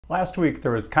Last week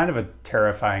there was kind of a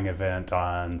terrifying event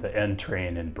on the N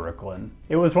train in Brooklyn.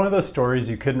 It was one of those stories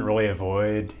you couldn't really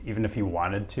avoid, even if you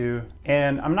wanted to.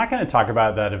 And I'm not going to talk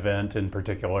about that event in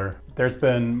particular. There's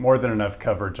been more than enough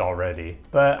coverage already.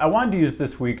 But I wanted to use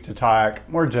this week to talk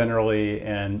more generally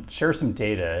and share some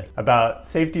data about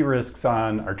safety risks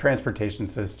on our transportation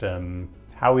system,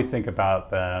 how we think about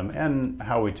them, and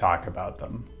how we talk about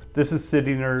them. This is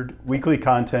City Nerd, weekly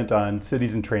content on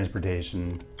cities and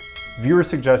transportation. Viewer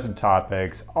suggested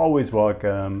topics, always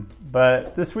welcome,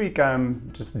 but this week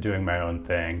I'm just doing my own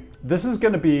thing. This is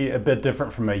going to be a bit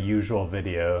different from my usual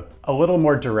video, a little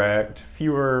more direct,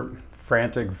 fewer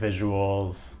frantic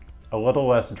visuals, a little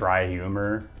less dry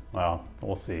humor. Well,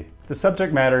 we'll see. The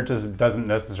subject matter just doesn't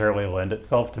necessarily lend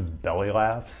itself to belly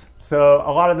laughs, so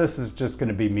a lot of this is just going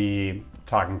to be me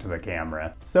talking to the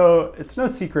camera. So it's no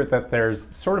secret that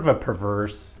there's sort of a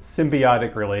perverse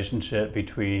symbiotic relationship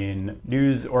between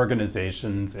news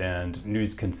organizations and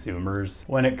news consumers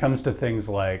when it comes to things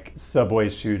like subway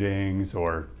shootings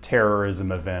or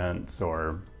terrorism events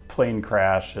or plane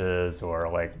crashes or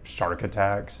like shark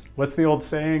attacks. What's the old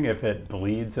saying? If it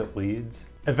bleeds, it leads.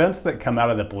 Events that come out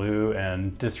of the blue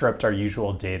and disrupt our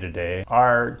usual day-to-day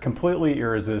are completely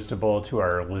irresistible to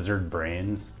our lizard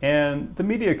brains, and the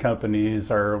media companies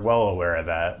are well aware of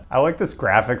that. I like this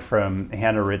graphic from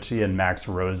Hannah Ritchie and Max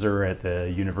Roser at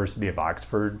the University of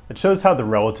Oxford. It shows how the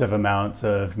relative amounts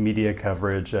of media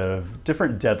coverage of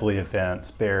different deadly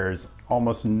events bears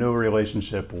almost no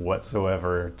relationship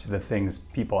whatsoever to the things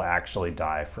people actually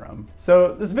die from.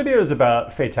 So this video is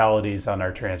about fatalities on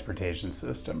our transportation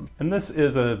system, and this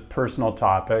is a personal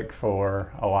topic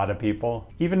for a lot of people.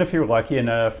 Even if you're lucky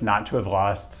enough not to have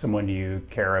lost someone you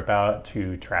care about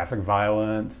to traffic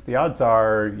violence, the odds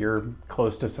are you're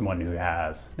close to someone who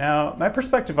has. Now, my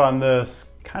perspective on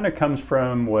this kind of comes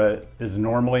from what is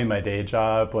normally my day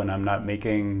job when I'm not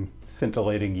making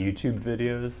scintillating YouTube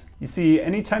videos. You see,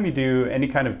 anytime you do any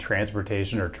kind of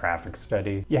transportation or traffic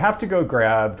study, you have to go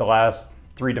grab the last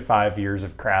 3 to 5 years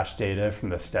of crash data from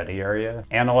the study area,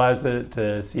 analyze it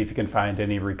to see if you can find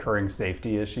any recurring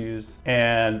safety issues,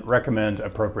 and recommend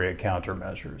appropriate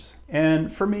countermeasures.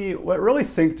 And for me, what really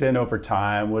sinked in over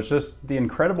time was just the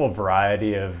incredible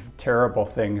variety of terrible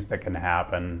things that can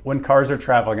happen when cars are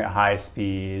traveling at high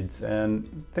speeds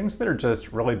and things that are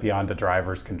just really beyond a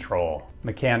driver's control.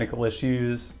 Mechanical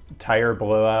issues, tire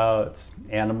blowouts,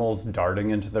 animals darting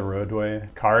into the roadway,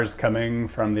 cars coming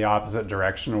from the opposite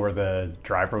direction where the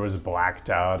driver was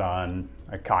blacked out on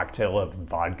a cocktail of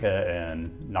vodka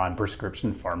and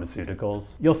non-prescription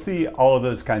pharmaceuticals. You'll see all of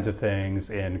those kinds of things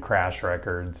in crash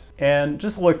records. And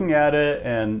just looking at it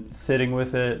and sitting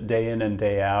with it day in and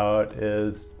day out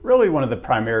is really one of the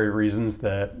primary reasons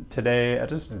that today I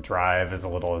just drive as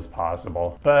little as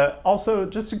possible. But also,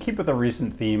 just to keep with a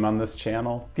recent theme on this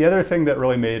channel, the other thing that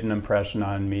really made an impression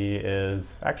on me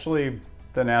is actually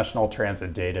the National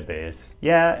Transit Database.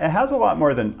 Yeah, it has a lot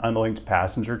more than unlinked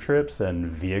passenger trips and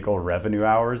vehicle revenue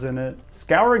hours in it.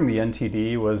 Scouring the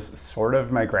NTD was sort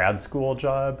of my grad school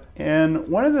job, and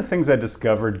one of the things I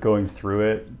discovered going through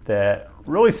it that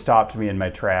really stopped me in my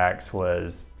tracks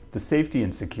was the safety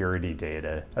and security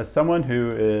data. As someone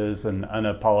who is an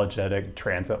unapologetic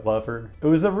transit lover, it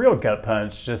was a real gut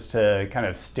punch just to kind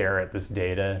of stare at this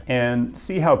data and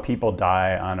see how people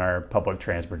die on our public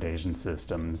transportation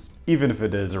systems, even if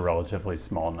it is a relatively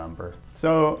small number.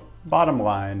 So, bottom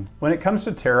line, when it comes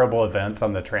to terrible events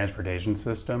on the transportation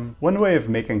system, one way of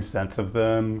making sense of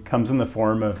them comes in the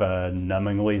form of a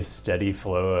numbingly steady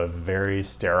flow of very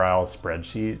sterile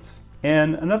spreadsheets.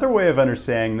 And another way of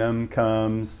understanding them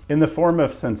comes in the form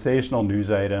of sensational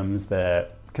news items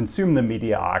that consume the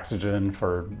media oxygen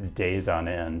for days on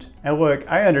end. And look,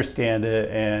 I understand it,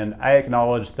 and I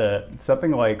acknowledge that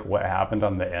something like what happened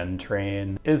on the N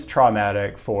train is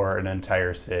traumatic for an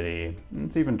entire city.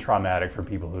 It's even traumatic for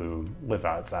people who live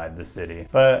outside the city.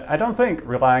 But I don't think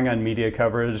relying on media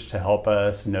coverage to help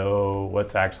us know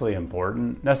what's actually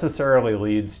important necessarily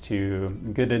leads to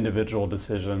good individual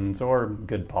decisions or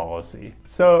good policy.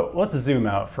 So let's zoom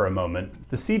out for a moment.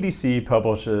 The CDC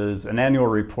publishes an annual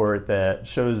report that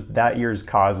shows that year's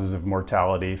causes of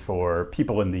mortality for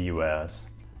people in the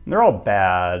US. And they're all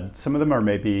bad. Some of them are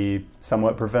maybe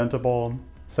somewhat preventable.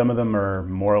 Some of them are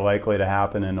more likely to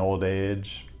happen in old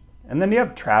age. And then you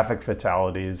have traffic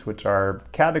fatalities, which are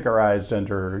categorized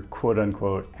under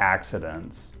quote-unquote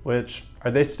accidents, which,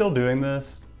 are they still doing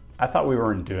this? I thought we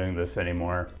weren't doing this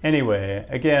anymore. Anyway,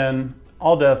 again,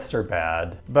 all deaths are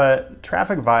bad, but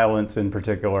traffic violence in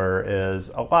particular is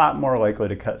a lot more likely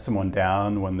to cut someone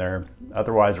down when they're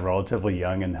otherwise relatively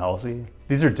young and healthy.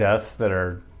 These are deaths that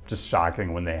are just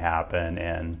shocking when they happen,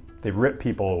 and They rip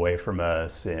people away from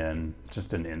us in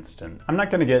just an instant. I'm not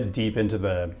gonna get deep into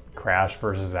the crash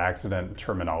versus accident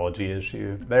terminology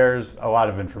issue. There's a lot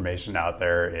of information out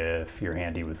there if you're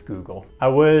handy with Google. I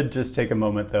would just take a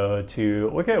moment though to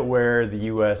look at where the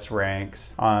US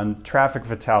ranks on traffic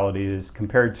fatalities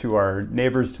compared to our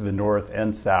neighbors to the north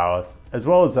and south, as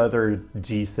well as other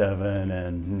G7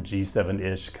 and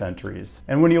G7-ish countries.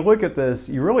 And when you look at this,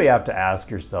 you really have to ask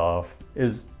yourself,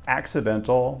 is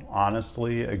accidental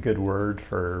honestly a good word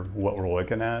for what we're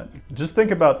looking at? Just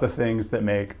think about the things that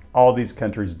make all these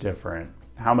countries different.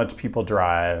 How much people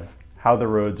drive, how the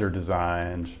roads are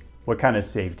designed, what kind of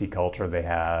safety culture they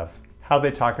have, how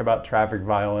they talk about traffic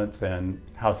violence, and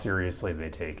how seriously they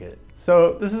take it.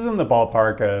 So this is in the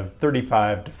ballpark of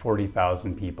 35 to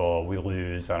 40,000 people we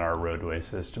lose on our roadway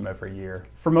system every year.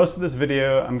 For most of this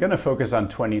video, I'm gonna focus on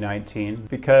 2019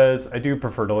 because I do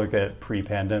prefer to look at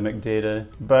pre-pandemic data,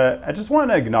 but I just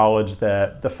wanna acknowledge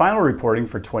that the final reporting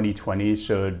for 2020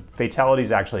 showed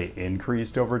fatalities actually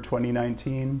increased over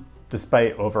 2019.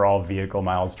 Despite overall vehicle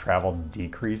miles traveled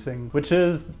decreasing, which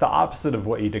is the opposite of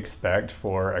what you'd expect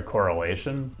for a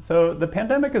correlation. So the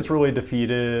pandemic has really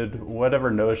defeated whatever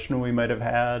notion we might have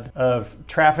had of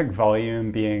traffic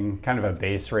volume being kind of a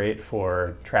base rate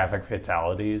for traffic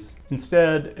fatalities.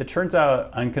 Instead, it turns out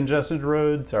uncongested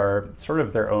roads are sort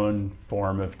of their own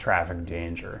form of traffic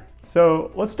danger.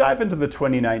 So let's dive into the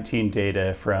 2019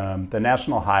 data from the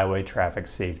National Highway Traffic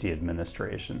Safety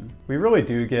Administration. We really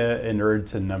do get inured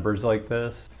to numbers like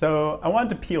this, so I wanted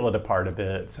to peel it apart a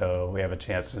bit so we have a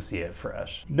chance to see it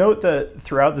fresh. Note that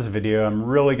throughout this video, I'm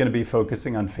really going to be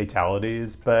focusing on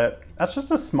fatalities, but that's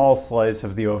just a small slice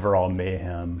of the overall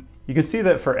mayhem. You can see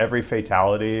that for every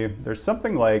fatality, there's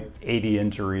something like 80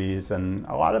 injuries, and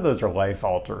a lot of those are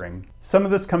life-altering. Some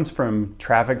of this comes from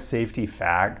traffic safety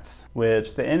facts,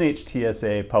 which the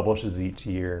NHTSA publishes each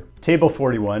year. Table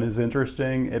 41 is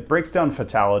interesting. It breaks down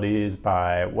fatalities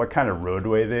by what kind of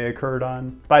roadway they occurred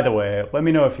on. By the way, let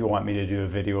me know if you want me to do a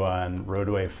video on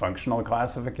roadway functional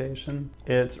classification.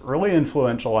 It's really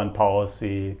influential on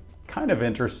policy, kind of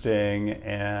interesting,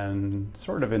 and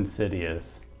sort of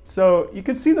insidious. So you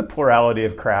can see the plurality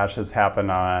of crashes happen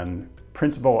on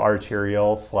principal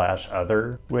arterial /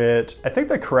 other, which I think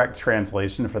the correct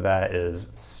translation for that is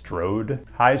strode,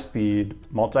 high speed,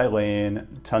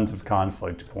 multi-lane, tons of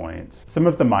conflict points. Some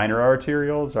of the minor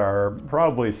arterials are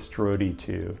probably strody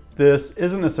too. This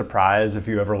isn't a surprise if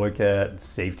you ever look at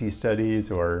safety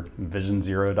studies or Vision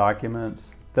Zero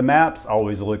documents. The maps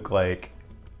always look like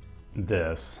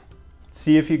this.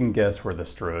 See if you can guess where the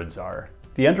strodes are.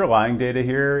 The underlying data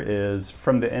here is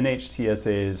from the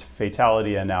NHTSA's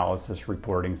Fatality Analysis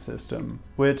Reporting System,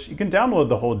 which you can download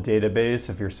the whole database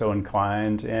if you're so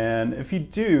inclined, and if you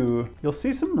do, you'll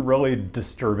see some really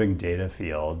disturbing data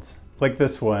fields, like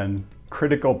this one,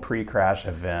 critical pre-crash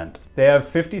event. They have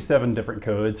 57 different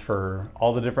codes for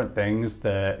all the different things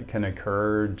that can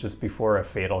occur just before a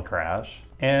fatal crash.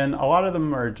 And a lot of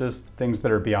them are just things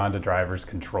that are beyond a driver's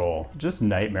control. Just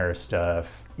nightmare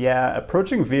stuff. Yeah,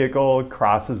 approaching vehicle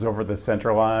crosses over the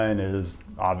center line is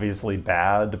obviously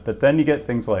bad, but then you get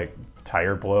things like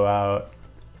tire blowout,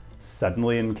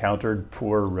 suddenly encountered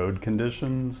poor road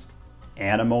conditions,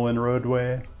 animal in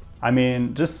roadway. I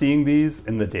mean, just seeing these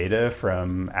in the data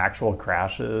from actual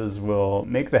crashes will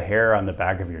make the hair on the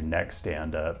back of your neck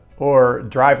stand up. Or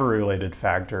driver-related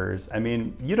factors. I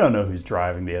mean, you don't know who's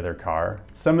driving the other car.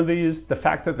 Some of these, the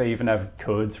fact that they even have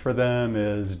codes for them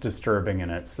is disturbing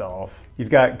in itself. You've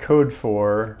got code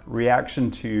for reaction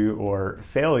to or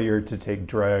failure to take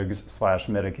drugs /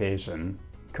 medication.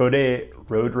 Code 8,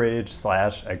 road rage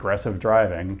 / aggressive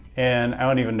driving. And I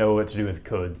don't even know what to do with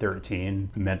code 13,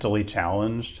 mentally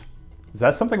challenged. Is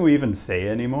that something we even say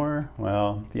anymore?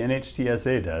 Well, the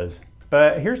NHTSA does.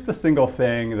 But here's the single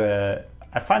thing that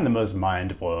I find the most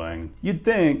mind-blowing. You'd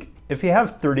think if you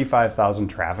have 35,000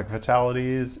 traffic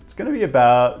fatalities, it's gonna be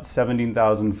about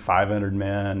 17,500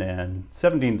 men and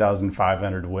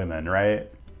 17,500 women, right?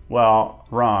 Well,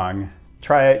 wrong.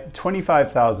 Try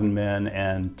 25,000 men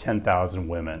and 10,000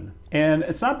 women. And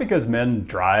it's not because men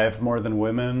drive more than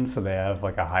women, so they have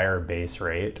like a higher base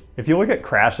rate. If you look at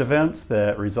crash events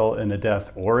that result in a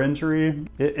death or injury,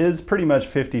 it is pretty much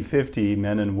 50-50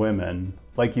 men and women,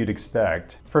 like you'd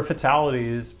expect. For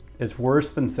fatalities, it's worse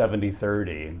than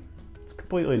 70-30. It's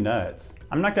completely nuts.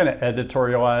 I'm not gonna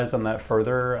editorialize on that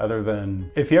further, other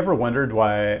than if you ever wondered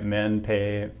why men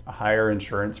pay higher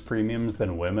insurance premiums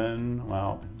than women,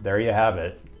 well, there you have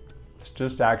it. It's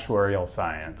just actuarial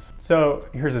science. So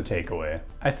here's a takeaway.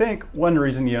 I think one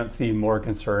reason you don't see more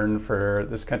concern for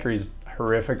this country's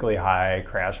horrifically high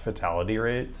crash fatality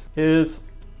rates is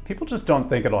People just don't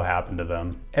think it'll happen to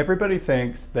them. Everybody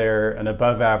thinks they're an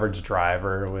above average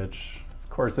driver, which of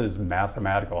course is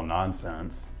mathematical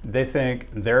nonsense. They think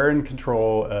they're in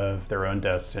control of their own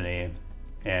destiny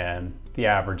and the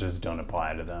averages don't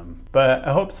apply to them. But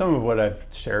I hope some of what I've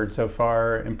shared so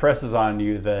far impresses on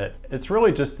you that it's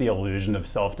really just the illusion of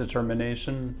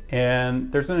self-determination.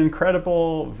 And there's an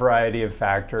incredible variety of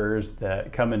factors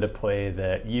that come into play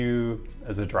that you,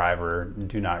 as a driver,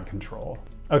 do not control.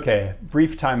 Okay,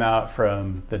 brief timeout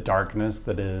from the darkness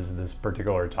that is this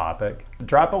particular topic.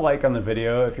 Drop a like on the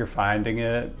video if you're finding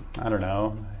it, I don't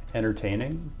know,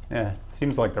 entertaining?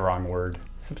 Seems like the wrong word.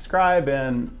 Subscribe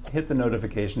and hit the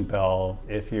notification bell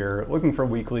if you're looking for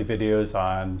weekly videos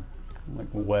on like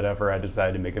whatever I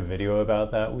decide to make a video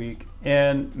about that week.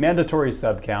 And mandatory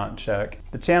sub count check.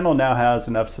 The channel now has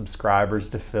enough subscribers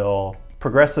to fill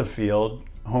Progressive Field,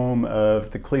 home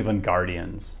of the Cleveland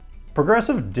Guardians.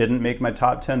 Progressive didn't make my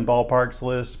top 10 ballparks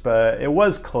list, but it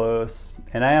was close,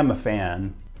 and I am a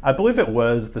fan. I believe it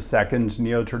was the second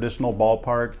neo-traditional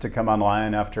ballpark to come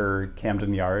online after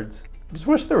Camden Yards. I just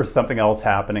wish there was something else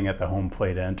happening at the home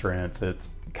plate entrance. It's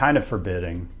kind of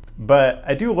forbidding. But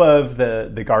I do love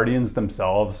that the Guardians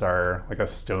themselves are like a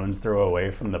stone's throw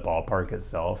away from the ballpark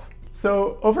itself.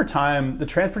 So over time, the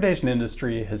transportation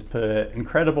industry has put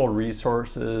incredible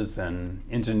resources and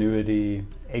ingenuity,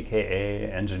 aka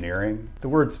engineering, the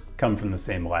words come from the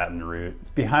same Latin root,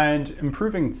 behind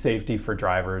improving safety for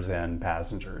drivers and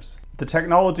passengers. The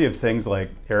technology of things like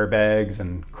airbags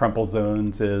and crumple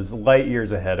zones is light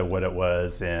years ahead of what it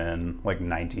was in like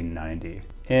 1990.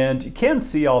 And you can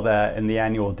see all that in the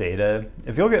annual data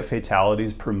if you look at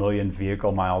fatalities per million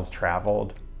vehicle miles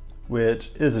traveled,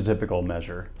 which is a typical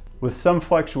measure. With some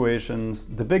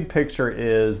fluctuations, the big picture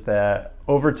is that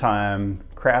over time,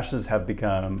 crashes have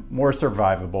become more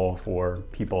survivable for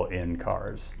people in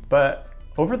cars. But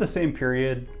over the same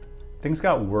period, things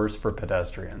got worse for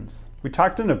pedestrians. We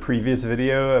talked in a previous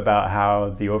video about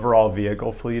how the overall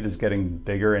vehicle fleet is getting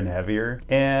bigger and heavier,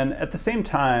 and at the same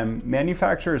time,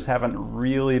 manufacturers haven't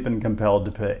really been compelled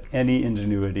to put any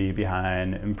ingenuity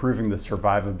behind improving the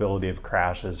survivability of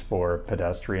crashes for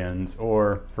pedestrians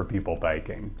or for people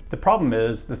biking. The problem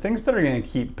is, the things that are going to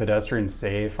keep pedestrians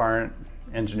safe aren't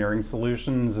engineering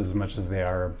solutions as much as they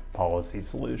are policy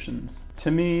solutions.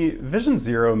 To me, Vision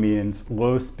Zero means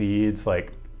low speeds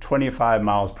like 25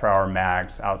 miles per hour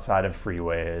max outside of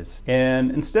freeways. And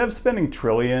instead of spending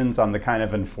trillions on the kind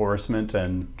of enforcement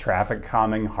and traffic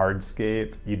calming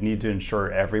hardscape you'd need to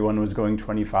ensure everyone was going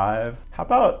 25, how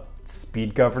about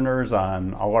speed governors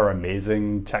on all our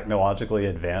amazing technologically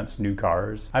advanced new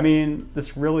cars? I mean,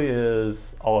 this really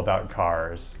is all about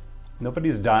cars.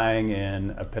 Nobody's dying in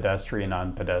a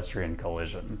pedestrian-on-pedestrian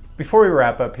collision. Before we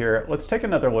wrap up here, let's take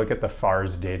another look at the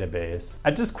FARS database.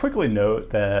 I'd just quickly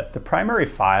note that the primary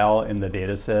file in the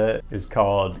dataset is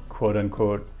called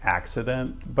quote-unquote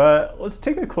accident, but let's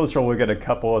take a closer look at a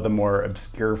couple of the more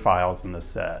obscure files in the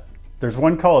set. There's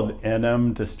one called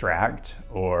NM distract,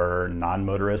 or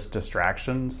non-motorist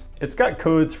distractions. It's got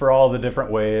codes for all the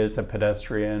different ways a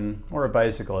pedestrian or a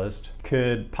bicyclist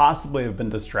could possibly have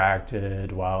been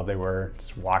distracted while they were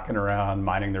just walking around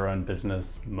minding their own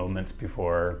business moments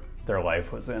before their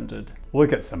life was ended.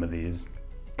 Look at some of these.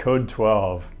 Code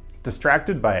 12,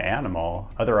 distracted by animal,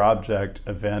 other object,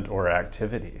 event, or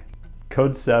activity.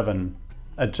 Code 7,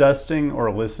 adjusting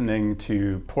or listening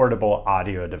to portable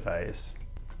audio device.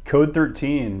 Code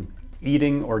 13,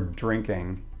 eating or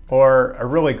drinking. Or a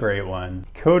really great one,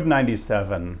 Code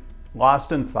 97,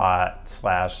 lost in thought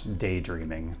 /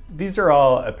 daydreaming. These are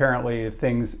all apparently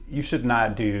things you should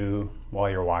not do while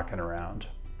you're walking around.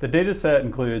 The dataset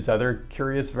includes other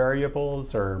curious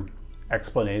variables or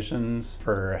explanations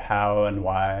for how and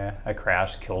why a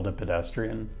crash killed a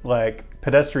pedestrian. Like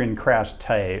pedestrian crash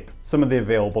type, some of the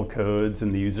available codes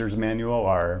in the user's manual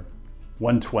are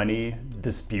 120,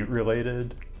 dispute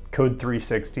related, Code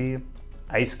 360,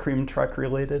 ice cream truck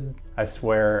related. I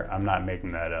swear I'm not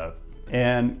making that up.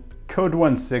 And Code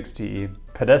 160,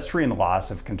 pedestrian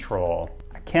loss of control.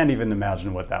 I can't even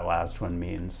imagine what that last one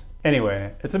means.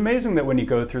 Anyway, it's amazing that when you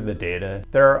go through the data,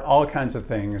 there are all kinds of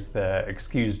things that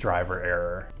excuse driver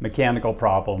error. Mechanical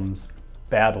problems,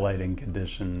 bad lighting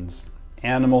conditions,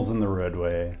 animals in the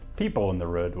roadway, people in the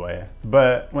roadway.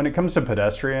 But when it comes to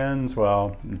pedestrians,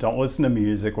 well, don't listen to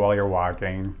music while you're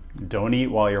walking, don't eat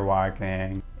while you're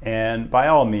walking, and by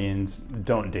all means,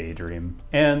 don't daydream.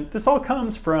 And this all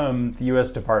comes from the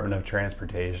US Department of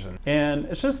Transportation. And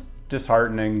it's just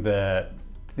disheartening that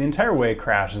the entire way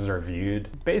crashes are viewed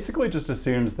basically just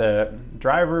assumes that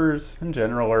drivers in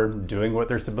general are doing what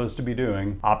they're supposed to be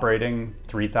doing, operating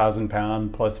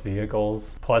 3,000-pound plus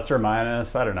vehicles, plus or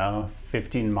minus, I don't know,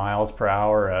 15 miles per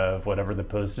hour of whatever the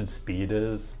posted speed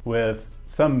is, with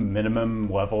some minimum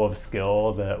level of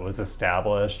skill that was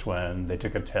established when they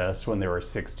took a test when they were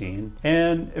 16.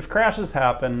 And if crashes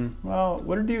happen, well,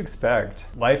 what did you expect?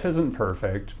 Life isn't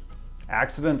perfect.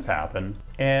 Accidents happen,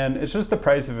 and it's just the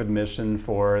price of admission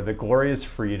for the glorious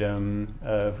freedom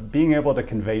of being able to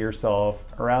convey yourself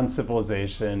around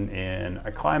civilization in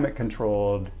a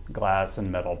climate-controlled glass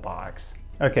and metal box.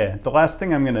 Okay, the last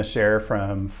thing I'm going to share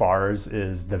from FARS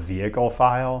is the vehicle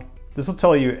file. This will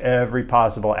tell you every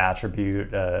possible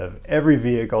attribute of every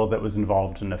vehicle that was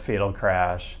involved in a fatal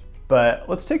crash. But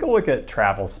let's take a look at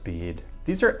travel speed.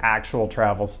 These are actual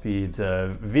travel speeds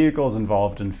of vehicles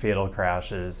involved in fatal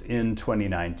crashes in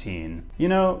 2019. You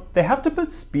know, they have to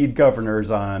put speed governors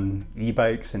on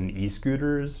e-bikes and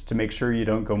e-scooters to make sure you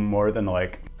don't go more than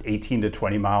like 18 to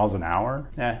 20 miles an hour.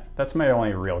 That's my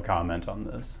only real comment on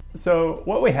this. So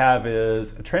what we have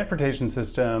is a transportation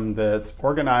system that's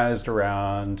organized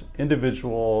around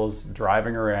individuals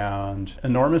driving around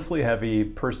enormously heavy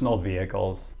personal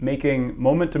vehicles, making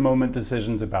moment-to-moment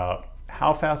decisions about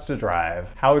how fast to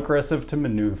drive, how aggressive to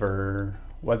maneuver,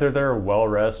 whether they're well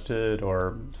rested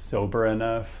or sober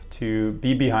enough to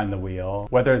be behind the wheel,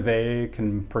 whether they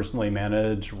can personally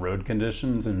manage road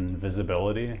conditions and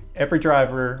visibility. Every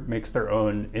driver makes their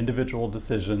own individual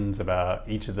decisions about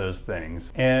each of those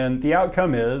things. And the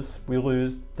outcome is we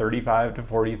lose 35 to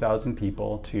 40,000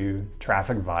 people to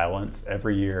traffic violence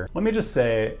every year. Let me just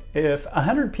say, if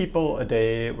 100 people a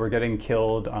day were getting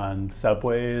killed on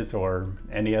subways or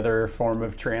any other form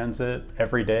of transit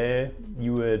every day,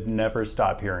 you would never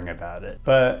stop hearing about it.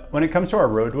 But when it comes to our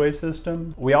roadway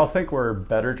system, we all think we're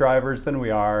better drivers than we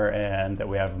are and that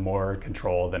we have more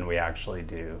control than we actually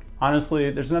do. Honestly,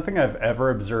 there's nothing I've ever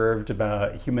observed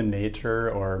about human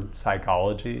nature or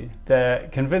psychology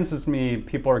that convinces me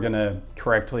people are going to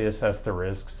correctly assess the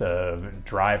risks of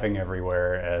driving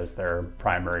everywhere as their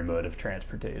primary mode of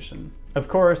transportation. Of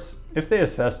course, if they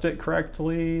assessed it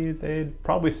correctly, they'd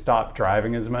probably stop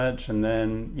driving as much, and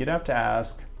then you'd have to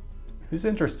ask, whose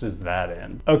interest is that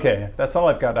in? Okay, that's all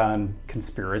I've got on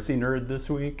Conspiracy Nerd this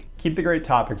week. Keep the great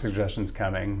topic suggestions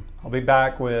coming. I'll be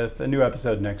back with a new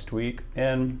episode next week,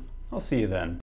 and I'll see you then.